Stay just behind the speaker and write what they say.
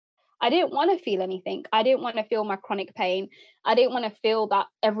I didn't want to feel anything. I didn't want to feel my chronic pain. I didn't want to feel that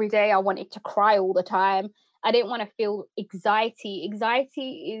every day I wanted to cry all the time. I didn't want to feel anxiety.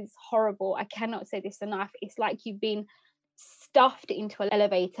 Anxiety is horrible. I cannot say this enough. It's like you've been stuffed into an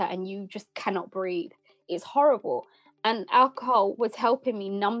elevator and you just cannot breathe. It's horrible. And alcohol was helping me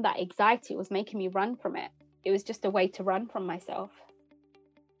numb that anxiety. It was making me run from it. It was just a way to run from myself.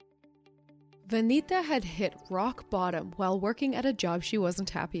 Vanita had hit rock bottom while working at a job she wasn't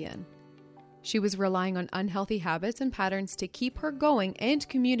happy in. She was relying on unhealthy habits and patterns to keep her going and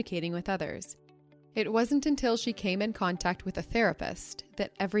communicating with others. It wasn't until she came in contact with a therapist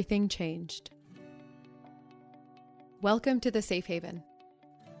that everything changed. Welcome to The Safe Haven.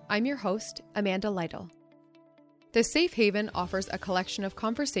 I'm your host, Amanda Lytle. The Safe Haven offers a collection of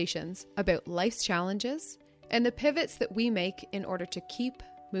conversations about life's challenges and the pivots that we make in order to keep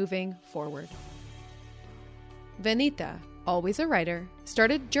moving forward. Vanita, always a writer,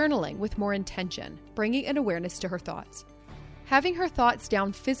 started journaling with more intention, bringing an awareness to her thoughts. Having her thoughts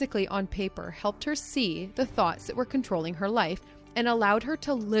down physically on paper helped her see the thoughts that were controlling her life and allowed her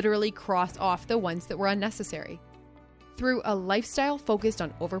to literally cross off the ones that were unnecessary. Through a lifestyle focused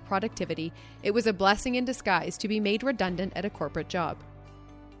on overproductivity, it was a blessing in disguise to be made redundant at a corporate job.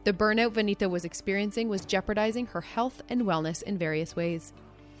 The burnout Vanita was experiencing was jeopardizing her health and wellness in various ways.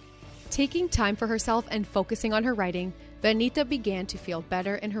 Taking time for herself and focusing on her writing, Vanita began to feel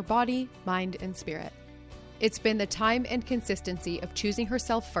better in her body, mind, and spirit. It's been the time and consistency of choosing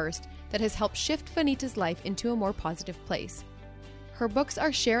herself first that has helped shift Vanita's life into a more positive place. Her books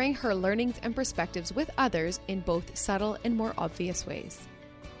are sharing her learnings and perspectives with others in both subtle and more obvious ways.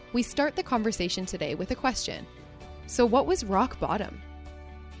 We start the conversation today with a question. So what was rock bottom?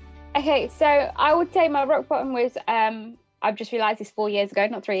 Okay, so I would say my rock bottom was, I've just realised this 4 years ago,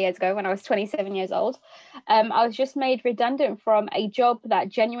 not 3 years ago, when I was 27 years old. I was just made redundant from a job that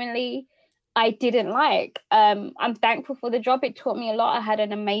genuinely I didn't like. I'm thankful for the job. It taught me a lot. I had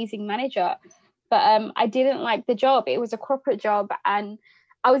an amazing manager, but I didn't like the job. It was a corporate job and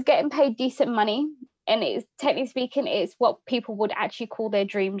I was getting paid decent money. And it's, technically speaking, it's what people would actually call their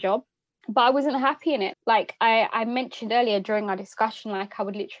dream job. But I wasn't happy in it. Like I mentioned earlier during our discussion, like I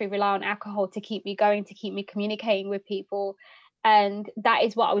would literally rely on alcohol to keep me going, to keep me communicating with people. And that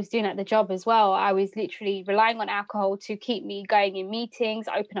is what I was doing at the job as well. I was literally relying on alcohol to keep me going in meetings,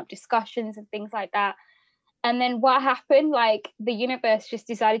 open up discussions and things like that. And then what happened, like the universe just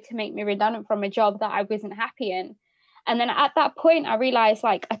decided to make me redundant from a job that I wasn't happy in. And then at that point, I realized,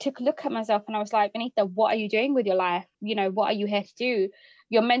 like, I took a look at myself and I was like, Vanita, what are you doing with your life? You know, what are you here to do?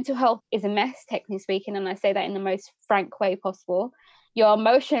 Your mental health is a mess, technically speaking. And I say that in the most frank way possible. Your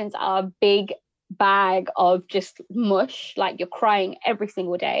emotions are a big bag of just mush, like you're crying every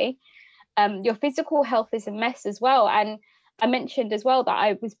single day. Your physical health is a mess as well. And I mentioned as well that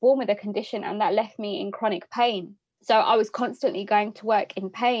I was born with a condition and that left me in chronic pain. So I was constantly going to work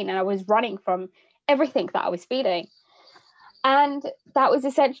in pain and I was running from everything that I was feeling. And that was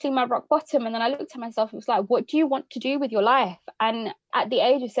essentially my rock bottom. And then I looked at myself and was like, what do you want to do with your life? And at the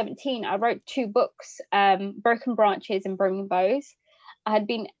age of 17, I wrote 2 books, Broken Branches and Broken Bows. I had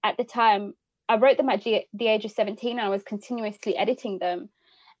been, at the time, I wrote them at the age of 17 and I was continuously editing them.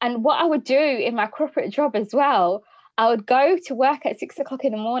 And what I would do in my corporate job as well, I would go to work at 6 o'clock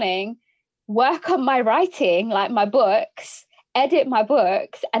in the morning, work on my writing, like my books, edit my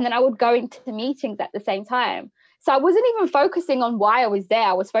books, and then I would go into the meetings at the same time. So I wasn't even focusing on why I was there.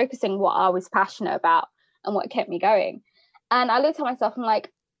 I was focusing on what I was passionate about and what kept me going. And I looked at myself and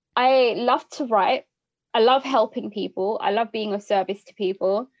like, I love to write. I love helping people. I love being of service to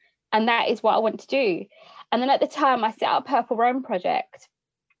people. And that is what I want to do. And then at the time, I set up Purple Rome Project,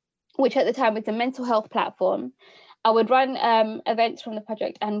 which at the time was a mental health platform. I would run events from the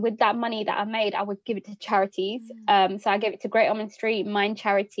project. And with that money that I made, I would give it to charities. So I gave it to Great Ormond Street, Mind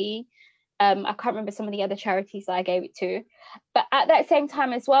Charity. I can't remember some of the other charities that I gave it to. But at that same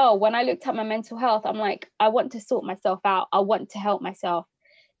time as well, when I looked at my mental health, I'm like, I want to sort myself out. I want to help myself.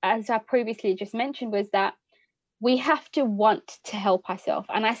 As I previously just mentioned, was that we have to want to help ourselves.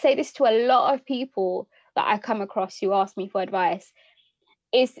 And I say this to a lot of people that I come across who ask me for advice.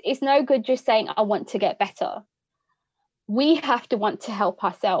 It's no good just saying, I want to get better. We have to want to help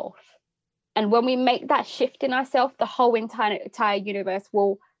ourselves. And when we make that shift in ourselves, the whole entire universe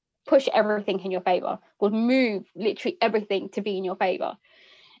will push everything in your favor, will move literally everything to be in your favor.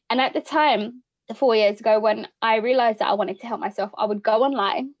 And at the time, 4 years ago, when I realized that I wanted to help myself, I would go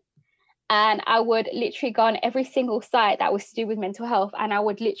online and I would literally go on every single site that was to do with mental health and I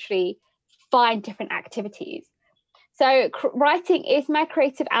would literally find different activities. So writing is my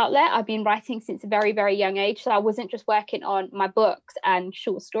creative outlet. I've been writing since a very, very young age. So I wasn't just working on my books and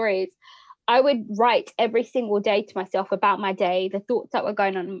short stories. I would write every single day to myself about my day, the thoughts that were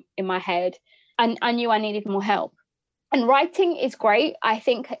going on in my head. And I knew I needed more help. And writing is great. I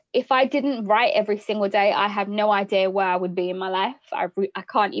think if I didn't write every single day, I have no idea where I would be in my life. I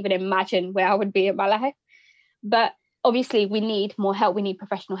can't even imagine where I would be in my life. But obviously, we need more help. We need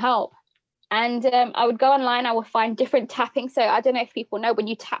professional help. And I would go online. I would find different tapping. So I don't know if people know, when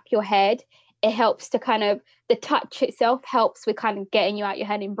you tap your head, it helps to kind of, the touch itself helps with kind of getting you out your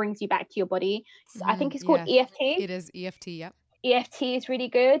head and brings you back to your body. So I think it's called EFT. It is EFT, yep. EFT is really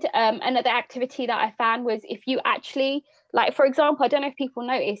good. Another activity that I found was, if you actually, like, for example, I don't know if people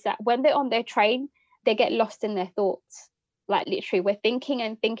notice that when they're on their train, they get lost in their thoughts. Like, literally, we're thinking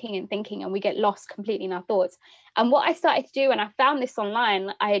and thinking and thinking, and we get lost completely in our thoughts. And what I started to do, and I found this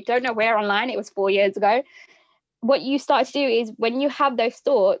online, I don't know where online, it was 4 years ago. What you start to do is, when you have those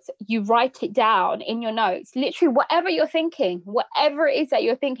thoughts, you write it down in your notes. Literally, whatever you're thinking, whatever it is that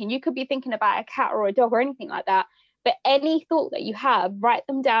you're thinking, you could be thinking about a cat or a dog or anything like that. But any thought that you have, write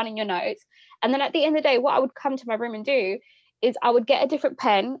them down in your notes. And then at the end of the day, what I would come to my room and do is I would get a different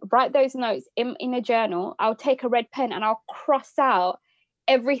pen, write those notes in a journal. I'll take a red pen and I'll cross out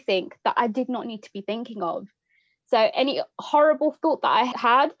everything that I did not need to be thinking of. So any horrible thought that I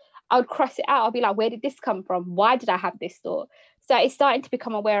had, I would cross it out. I'll be like, where did this come from? Why did I have this thought? So it's starting to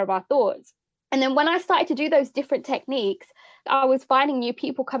become aware of our thoughts. And then when I started to do those different techniques, I was finding new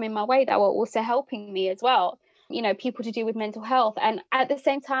people coming my way that were also helping me as well. You know, people to do with mental health. And at the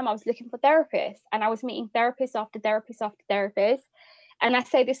same time, I was looking for therapists, and I was meeting therapists after therapists after therapists. And I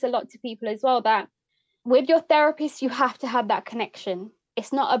say this a lot to people as well, that with your therapist, you have to have that connection.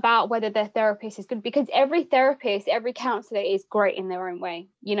 It's not about whether their therapist is good, because every therapist, every counselor is great in their own way.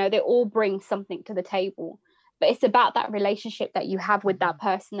 You know, they all bring something to the table, but it's about that relationship that you have with that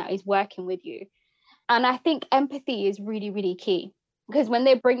person that is working with you. And I think empathy is really, really key, because when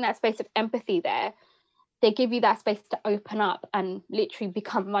they bring that space of empathy there, they give you that space to open up and literally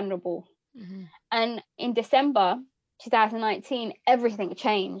become vulnerable. Mm-hmm. And in December 2019, everything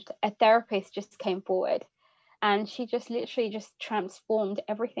changed. A therapist just came forward, and she just literally just transformed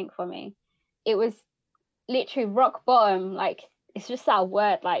everything for me. It was literally rock bottom. Like, it's just that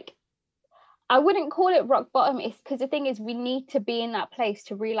word. Like, I wouldn't call it rock bottom. It's because the thing is, we need to be in that place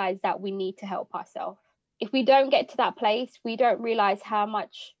to realize that we need to help ourselves. If we don't get to that place, we don't realize how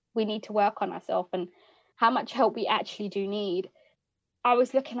much we need to work on ourselves and how much help we actually do need. I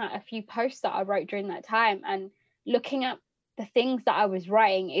was looking at a few posts that I wrote during that time, and looking at the things that I was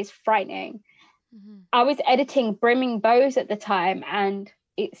writing is frightening. Mm-hmm. I was editing Brimming Bows at the time, and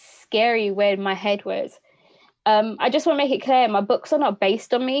it's scary where my head was. I just want to make it clear, my books are not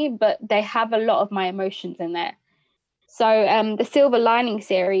based on me, but they have a lot of my emotions in there. So the Silver Lining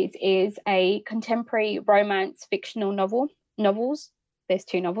series is a contemporary romance fictional novels. There's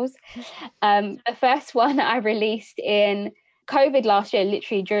 2 novels. The first one I released in COVID last year,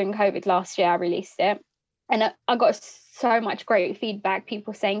 literally during COVID last year, I released it. And I got so much great feedback,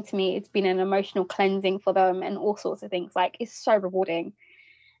 people saying to me it's been an emotional cleansing for them and all sorts of things. Like, it's so rewarding.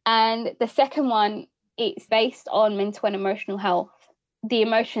 And the second one, it's based on mental and emotional health. The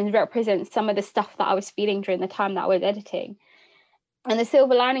emotions represent some of the stuff that I was feeling during the time that I was editing. And the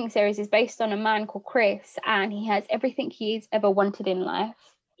Silver Lining series is based on a man called Chris, and he has everything he's ever wanted in life.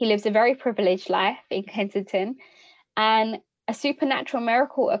 He lives a very privileged life in Kensington, and a supernatural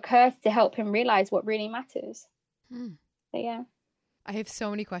miracle occurs to help him realize what really matters. So, yeah. I have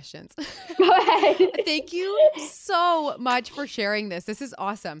so many questions. Go ahead. Thank you so much for sharing this. This is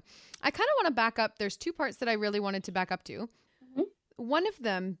awesome. I kind of want to back up. There's 2 parts that I really wanted to back up to. Mm-hmm. One of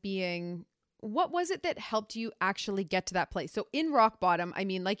them being, what was it that helped you actually get to that place? So in rock bottom, I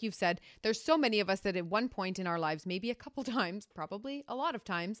mean, like you've said, there's so many of us that at one point in our lives, maybe a couple times, probably a lot of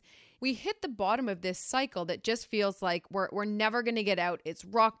times, we hit the bottom of this cycle that just feels like we're never going to get out. It's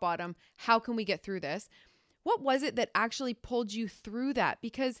rock bottom. How can we get through this? What was it that actually pulled you through that?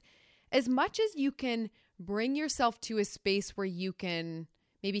 Because as much as you can bring yourself to a space where you can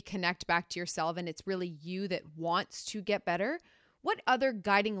maybe connect back to yourself and it's really you that wants to get better, what other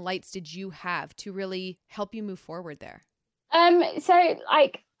guiding lights did you have to really help you move forward there? So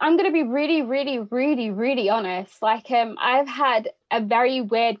like, I'm going to be really, really, really, really honest. Like, I've had a very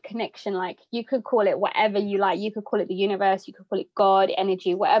weird connection. Like, you could call it whatever you like. You could call it the universe. You could call it God,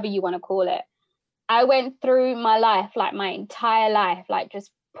 energy, whatever you want to call it. I went through my life, like my entire life, like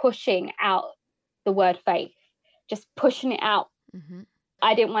just pushing out the word faith, just pushing it out. Mm-hmm.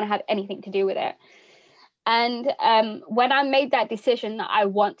 I didn't want to have anything to do with it. And when I made that decision that I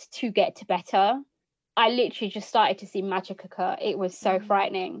want to get better, I literally just started to see magic occur. It was so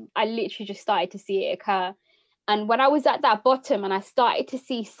frightening. I literally just started to see it occur. And when I was at that bottom and I started to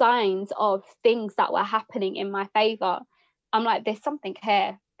see signs of things that were happening in my favor, I'm like, there's something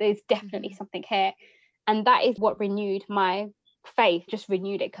here. There's definitely something here. And that is what renewed my faith, just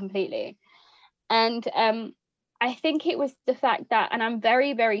renewed it completely. And I think it was the fact that, and I'm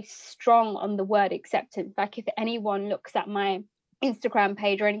very, very strong on the word acceptance. Like if anyone looks at my Instagram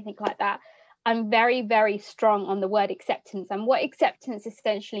page or anything like that, I'm very, very strong on the word acceptance. And what acceptance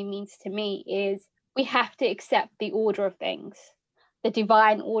essentially means to me is we have to accept the order of things, the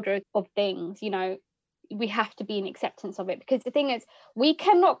divine order of things. You know, we have to be in acceptance of it, because the thing is, we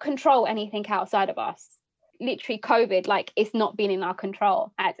cannot control anything outside of us. Literally COVID, like, it's not been in our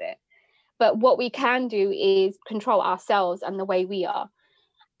control, has it? But what we can do is control ourselves and the way we are.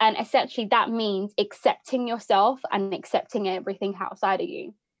 And essentially that means accepting yourself and accepting everything outside of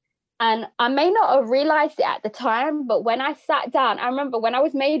you. And I may not have realized it at the time, but when I sat down, I remember when I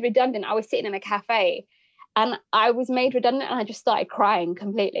was made redundant, I was sitting in a cafe and I was made redundant and I just started crying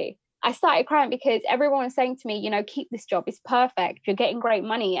completely. I started crying because everyone was saying to me, you know, keep this job, it's perfect. You're getting great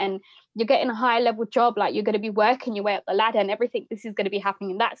money and you're getting a higher level job. Like, you're going to be working your way up the ladder and everything. This is going to be happening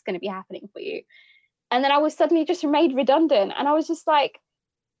and that's going to be happening for you. And then I was suddenly just made redundant. And I was just like,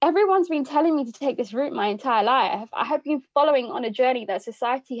 everyone's been telling me to take this route my entire life. I have been following on a journey that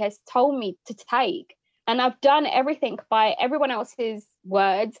society has told me to take. And I've done everything by everyone else's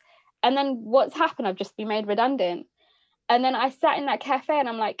words. And then what's happened? I've just been made redundant. And then I sat in that cafe and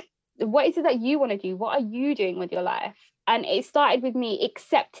I'm like, what is it that you want to do? What are you doing with your life? And it started with me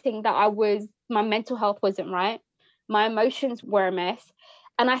accepting that my mental health wasn't right. My emotions were a mess.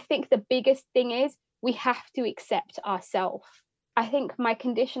 And I think the biggest thing is we have to accept ourselves. I think my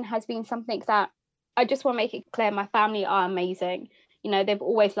condition has been something that I just want to make it clear. My family are amazing. You know, they've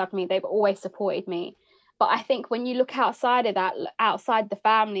always loved me. They've always supported me. But I think when you look outside of that, outside the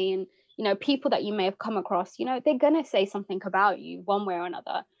family and, you know, people that you may have come across, you know, they're going to say something about you one way or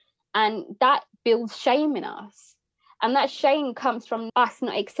another. And that builds shame in us. And that shame comes from us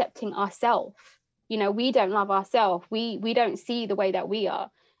not accepting ourselves. You know, we don't love ourselves. We don't see the way that we are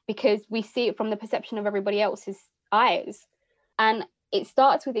because we see it from the perception of everybody else's eyes. And it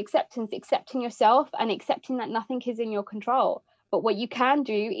starts with acceptance, accepting yourself and accepting that nothing is in your control. But what you can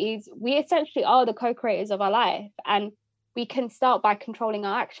do is we essentially are the co-creators of our life. And we can start by controlling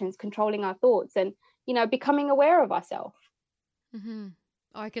our actions, controlling our thoughts and, you know, becoming aware of ourselves. Mm-hmm.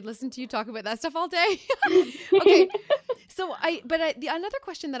 Oh, I could listen to you talk about that stuff all day. Okay. So another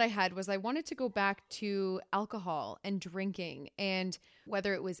question that I had was I wanted to go back to alcohol and drinking and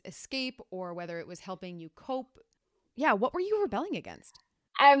whether it was escape or whether it was helping you cope. Yeah. What were you rebelling against?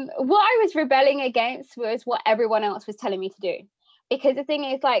 What I was rebelling against was what everyone else was telling me to do. Because the thing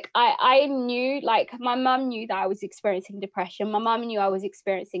is, like, I knew, like, my mum knew that I was experiencing depression. My mum knew I was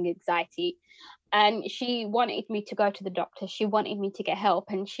experiencing anxiety. And she wanted me to go to the doctor. She wanted me to get help.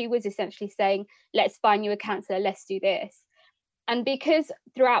 And she was essentially saying, let's find you a counsellor. Let's do this. And because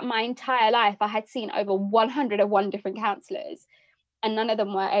throughout my entire life, I had seen over 101 different counsellors and none of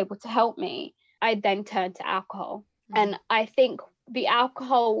them were able to help me, I then turned to alcohol. Mm-hmm. And I think the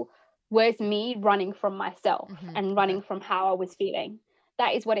alcohol was me running from myself and running from how I was feeling.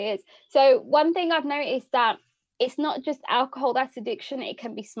 That is what it is. So one thing I've noticed that it's not just alcohol that's addiction. It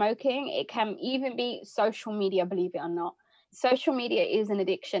can be smoking. It can even be social media, believe it or not. Social media is an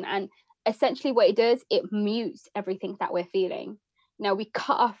addiction. And essentially what it does, it mutes everything that we're feeling. You know, we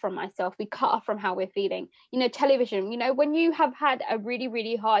cut off from ourselves. We cut off from how we're feeling. You know, television, you know, when you have had a really,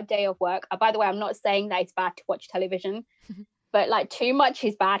 really hard day of work, by the way, I'm not saying that it's bad to watch television, but like too much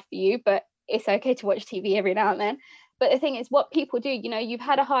is bad for you, but it's okay to watch TV every now and then. But the thing is, what people do, you know, you've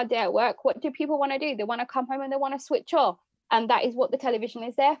had a hard day at work. What do people want to do? They want to come home and they want to switch off. And that is what the television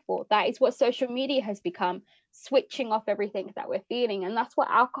is there for. That is what social media has become, switching off everything that we're feeling. And that's what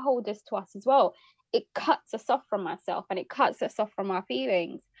alcohol does to us as well. It cuts us off from ourselves and it cuts us off from our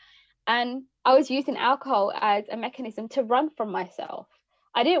feelings. And I was using alcohol as a mechanism to run from myself.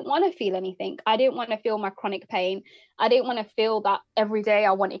 I didn't want to feel anything. I didn't want to feel my chronic pain. I didn't want to feel that every day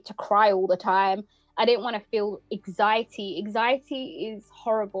I wanted to cry all the time. I didn't want to feel anxiety. Anxiety is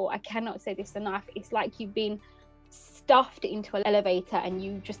horrible. I cannot say this enough. It's like you've been stuffed into an elevator and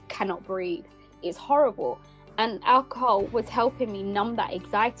you just cannot breathe. It's horrible. And alcohol was helping me numb that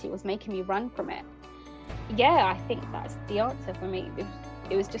anxiety. It was making me run from it. Yeah, I think that's the answer for me.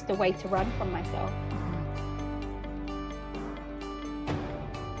 It was just a way to run from myself.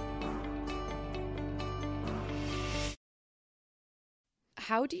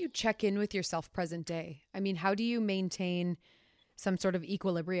 How do you check in with yourself present day? I mean, how do you maintain some sort of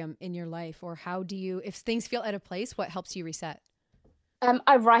equilibrium in your life? Or how do you, if things feel out of place, what helps you reset?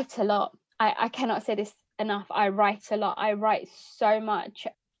 I write a lot. I cannot say this enough. I write a lot. I write so much.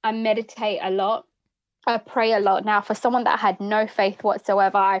 I meditate a lot. I pray a lot. Now, for someone that had no faith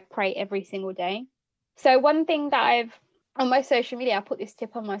whatsoever, I pray every single day. So one thing that on my social media, I put this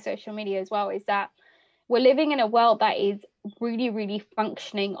tip on my social media as well, is that we're living in a world that is really, really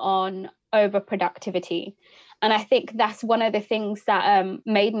functioning on overproductivity. And I think that's one of the things that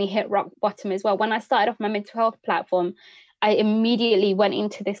made me hit rock bottom as well. When I started off my mental health platform, I immediately went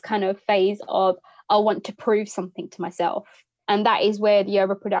into this kind of phase of, I want to prove something to myself. And that is where the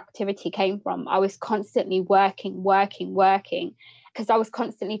overproductivity came from. I was constantly working, because I was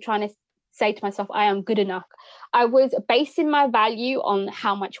constantly trying to say to myself, I am good enough. I was basing my value on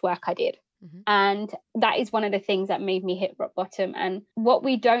how much work I did. Mm-hmm. And that is one of the things that made me hit rock bottom. And what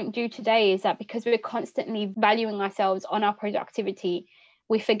we don't do today is that because we're constantly valuing ourselves on our productivity,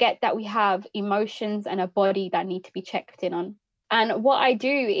 we forget that we have emotions and a body that need to be checked in on. And what I do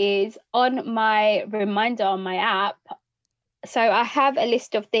is, on my reminder on my app, so I have a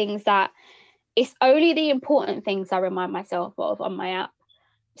list of things that it's only the important things I remind myself of on my app.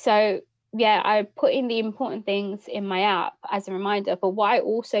 So yeah, I put in the important things in my app as a reminder. But what I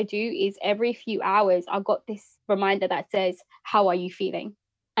also do is every few hours, I got this reminder that says, how are you feeling?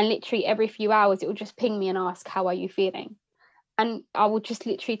 And literally every few hours, it will just ping me and ask, how are you feeling? And I will just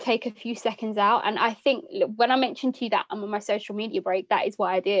literally take a few seconds out. And I think when I mentioned to you that I'm on my social media break, that is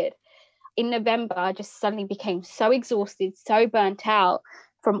what I did. In November, I just suddenly became so exhausted, so burnt out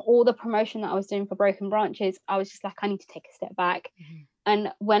from all the promotion that I was doing for Broken Branches. I was just like, I need to take a step back. Mm-hmm. And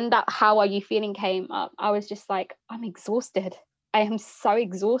when that how are you feeling came up, I was just like, I'm exhausted. I am so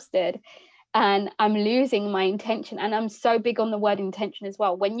exhausted and I'm losing my intention. And I'm so big on the word intention as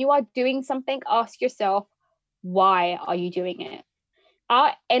well. When you are doing something, ask yourself, why are you doing it?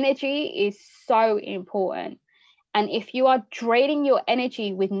 Our energy is so important. And if you are draining your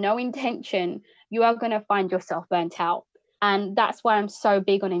energy with no intention, you are going to find yourself burnt out. And that's why I'm so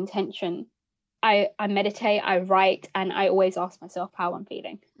big on intention. I meditate, I write, and I always ask myself how I'm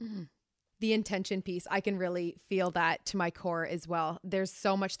feeling. Mm. The intention piece, I can really feel that to my core as well. There's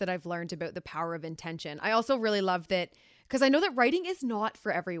so much that I've learned about the power of intention. I also really love that, because I know that writing is not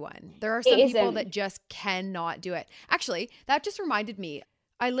for everyone. There are some people that just cannot do it. Actually, that just reminded me.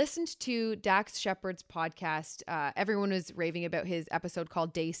 I listened to Dax Shepard's podcast. Everyone was raving about his episode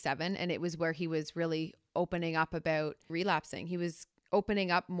called Day 7, and it was where he was really opening up about relapsing. He was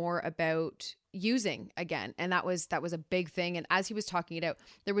opening up more about using again, and that was a big thing. And as he was talking it out,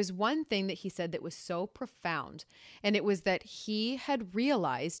 there was one thing that he said that was so profound, and it was that he had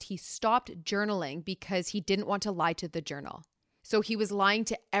realized he stopped journaling because he didn't want to lie to the journal. So he was lying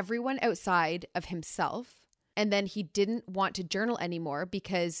to everyone outside of himself. And then he didn't want to journal anymore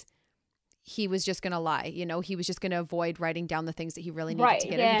because he was just going to lie. You know, he was just going to avoid writing down the things that he really needed to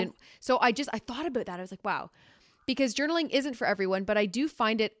get out. So I thought about that. I was like, wow, because journaling isn't for everyone, but I do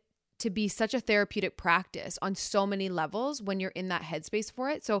find it to be such a therapeutic practice on so many levels when you're in that headspace for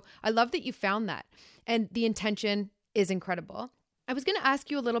it. So I love that you found that. And the intention is incredible. I was going to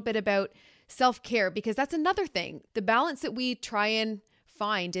ask you a little bit about self-care, because that's another thing. The balance that we try and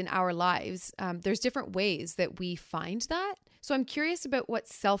find in our lives, there's different ways that we find that. So I'm curious about what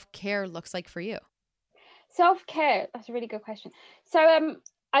self-care looks like for you. Self-care, that's a really good question. So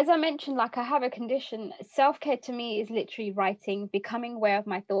as I mentioned, like, I have a condition. Self-care to me is literally writing, becoming aware of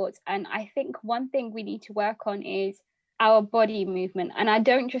my thoughts. And I think one thing we need to work on is our body movement. And I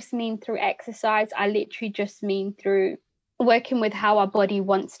don't just mean through exercise. I literally just mean through working with how our body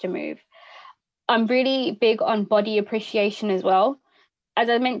wants to move. I'm really big on body appreciation as well. As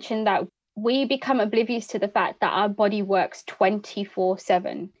I mentioned, that we become oblivious to the fact that our body works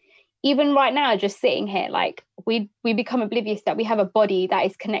 24/7. Even right now, just sitting here, like, we become oblivious that we have a body that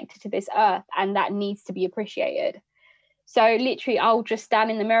is connected to this earth and that needs to be appreciated. So literally, I'll just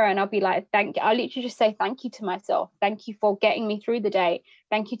stand in the mirror and I'll be like, thank you. I'll literally just say thank you to myself. Thank you for getting me through the day.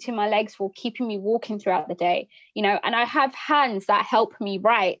 Thank you to my legs for keeping me walking throughout the day. You know, and I have hands that help me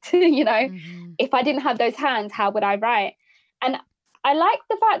write. You know, If I didn't have those hands, how would I write? And I like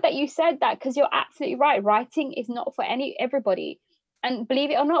the fact that you said that, because you're absolutely right. Writing is not for everybody. And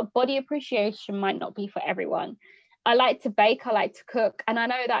believe it or not, body appreciation might not be for everyone. I like to bake, I like to cook. And I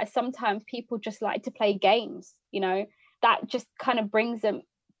know that sometimes people just like to play games, you know, that just kind of brings them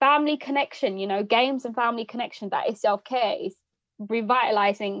family connection, you know, games and family connection. That is self-care, is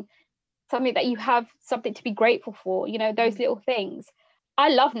revitalizing something that you have something to be grateful for, you know, those little things. I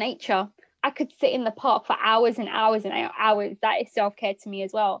love nature. I could sit in the park for hours and hours and hours. That is self-care to me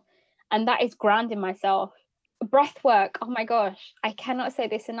as well. And that is grounding myself. breath work. Oh my gosh, I cannot say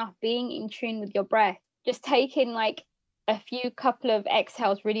this enough. Being in tune with your breath, just taking like a few couple of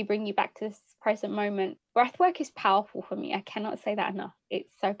exhales really bring you back to this present moment. Breath work is powerful for me. I cannot say that enough.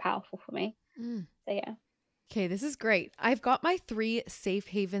 It's so powerful for me. So yeah. Okay, this is great. I've got my 3 safe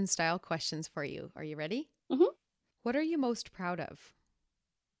haven style questions for you. Are you ready? Mm-hmm. What are you most proud of?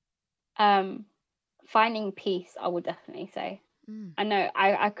 Finding peace, I would definitely say. I know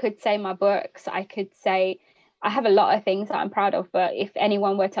I could say my books. I could say I have a lot of things that I'm proud of, but if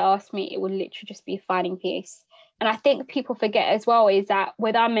anyone were to ask me, it would literally just be finding peace. And I think people forget as well is that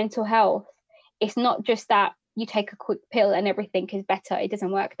with our mental health, it's not just that you take a quick pill and everything is better. It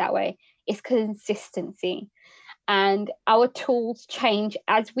doesn't work that way. It's consistency. And our tools change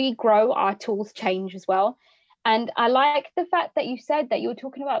as we grow, our tools change as well. And I like the fact that you said that you were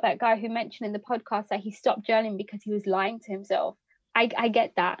talking about that guy who mentioned in the podcast that he stopped journaling because he was lying to himself. I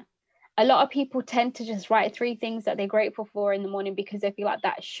get that. A lot of people tend to just write 3 things that they're grateful for in the morning because they feel like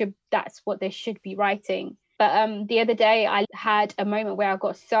that's what they should be writing. But the other day I had a moment where I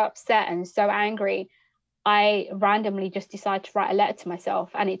got so upset and so angry. I randomly just decided to write a letter to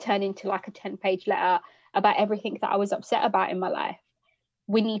myself, and it turned into like a 10-page letter about everything that I was upset about in my life.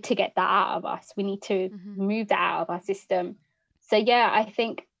 We need to get that out of us. We need to move that out of our system. So yeah, I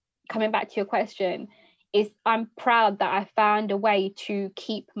think coming back to your question is I'm proud that I found a way to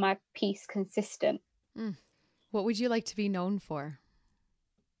keep my peace consistent. What would you like to be known for?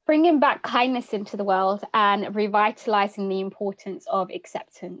 Bringing back kindness into the world and revitalizing the importance of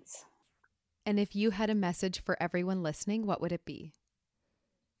acceptance. And if you had a message for everyone listening, what would it be?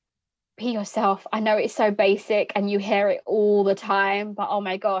 Be yourself. I know it's so basic and you hear it all the time, but oh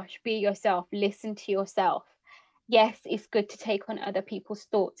my gosh, be yourself. Listen to yourself. Yes, it's good to take on other people's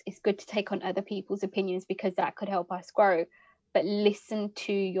thoughts. It's good to take on other people's opinions because that could help us grow. But listen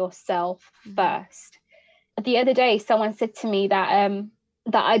to yourself first. The other day, someone said to me that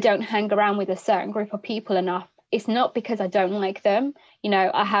that I don't hang around with a certain group of people enough. It's not because I don't like them. You know,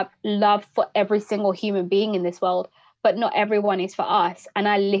 I have love for every single human being in this world, but not everyone is for us. And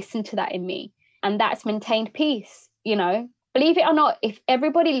I listen to that in me. And that's maintained peace. You know, believe it or not, if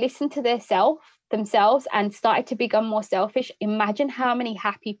everybody listened to themselves and started to become more selfish, imagine how many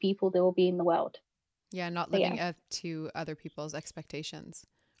happy people there will be in the world. Yeah, not living up to other people's expectations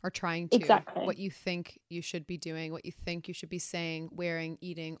or trying to. Exactly. What you think you should be doing, what you think you should be saying, wearing,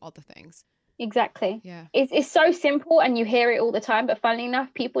 eating, all the things. Exactly. Yeah. It's so simple and you hear it all the time, but funnily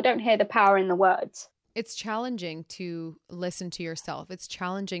enough, people don't hear the power in the words. It's challenging to listen to yourself. It's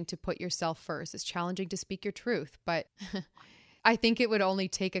challenging to put yourself first. It's challenging to speak your truth. But I think it would only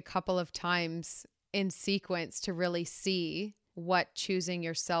take a couple of times in sequence to really see what choosing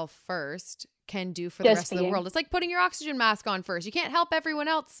yourself first can do for the rest of the world. It's like putting your oxygen mask on first. You can't help everyone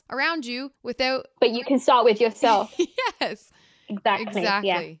else around you without... But you can start with yourself. Yes. Exactly.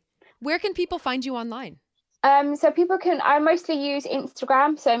 Yeah. Where can people find you online? So people can, I mostly use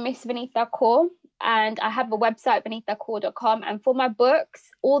Instagram, so Miss Vinitha Kaur, and I have a website, vinithakaur.com. And for my books,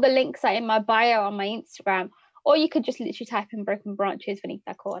 all the links are in my bio on my Instagram, or you could just literally type in Broken Branches,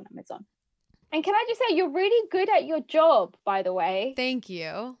 Vinitha Kaur on Amazon. And can I just say, you're really good at your job, by the way. Thank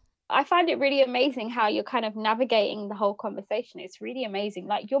you. I find it really amazing how you're kind of navigating the whole conversation. It's really amazing.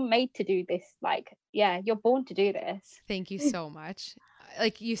 Like, you're made to do this. Like, yeah, you're born to do this. Thank you so much.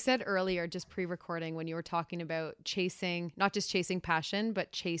 Like you said earlier, just pre-recording, when you were talking about chasing, not just chasing passion,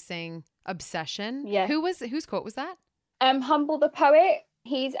 but chasing obsession. Yeah. Whose quote was that? Humble the Poet.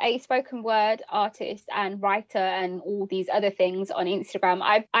 He's a spoken word artist and writer and all these other things on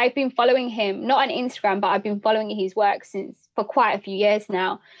Instagram. I've been following him, not on Instagram, but I've been following his work for quite a few years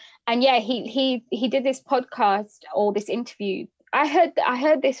now. And yeah, he did this podcast or this interview. I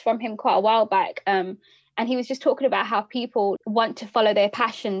heard this from him quite a while back. And he was just talking about how people want to follow their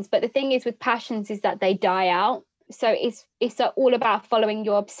passions. But the thing is with passions is that they die out. So it's all about following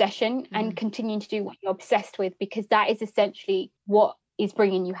your obsession and continuing to do what you're obsessed with, because that is essentially what is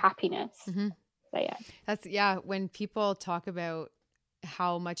bringing you happiness. So yeah. When people talk about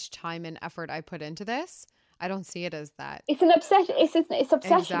how much time and effort I put into this, I don't see it as that. It's an obsession. It's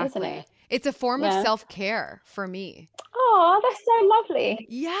obsession, exactly. Isn't it? It's a form of self-care for me. Oh, that's so lovely.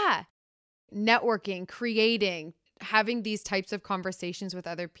 Yeah. Networking, creating, having these types of conversations with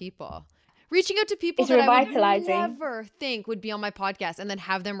other people, reaching out to people that I would never think would be on my podcast, and then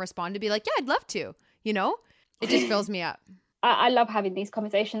have them respond to be like, yeah, I'd love to, you know, it just fills me up. I love having these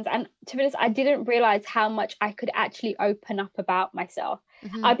conversations. And to be honest, I didn't realize how much I could actually open up about myself.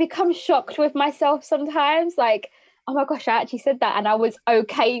 I become shocked with myself sometimes, like, oh my gosh, I actually said that. And I was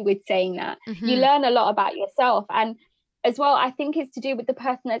okay with saying that. You learn a lot about yourself. And as well, I think it's to do with the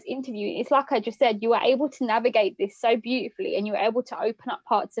person that's interviewing. It's like I just said, you were able to navigate this so beautifully, and you were able to open up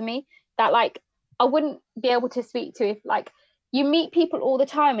parts of me that like I wouldn't be able to speak to if like you meet people all the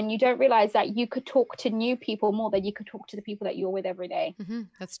time and you don't realize that you could talk to new people more than you could talk to the people that you're with every day. Mm-hmm.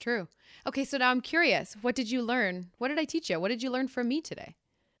 That's true. Okay, so now I'm curious. What did you learn? What did I teach you? What did you learn from me today?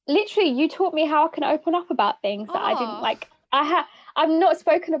 Literally, you taught me how I can open up about things that I didn't like. I've not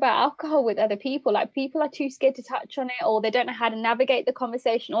spoken about alcohol with other people. Like, people are too scared to touch on it, or they don't know how to navigate the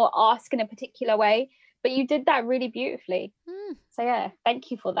conversation or ask in a particular way. But you did that really beautifully. So yeah,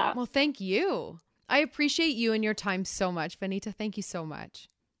 thank you for that. Well, thank you. I appreciate you and your time so much, Vanita. Thank you so much.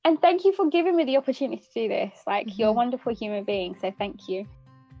 And thank you for giving me the opportunity to do this. Like, you're a wonderful human being. So thank you.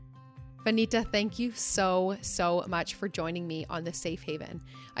 Vanita, thank you so much for joining me on The Safe Haven.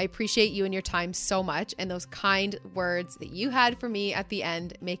 I appreciate you and your time so much, and those kind words that you had for me at the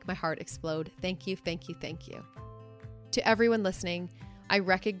end make my heart explode. Thank you, thank you, thank you. To everyone listening, I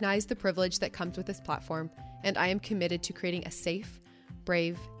recognize the privilege that comes with this platform, and I am committed to creating a safe,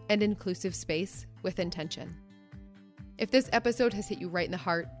 brave, and inclusive space with intention. If this episode has hit you right in the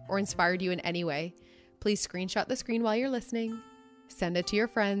heart or inspired you in any way, please screenshot the screen while you're listening, send it to your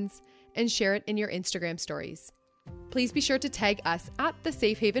friends, and share it in your Instagram stories. Please be sure to tag us at the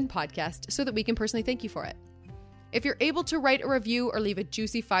Safe Haven Podcast so that we can personally thank you for it. If you're able to write a review or leave a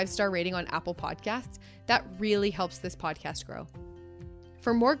juicy 5-star rating on Apple Podcasts, that really helps this podcast grow.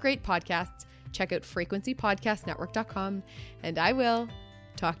 For more great podcasts, check out frequencypodcastnetwork.com, and I will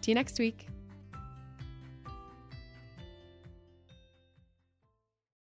talk to you next week.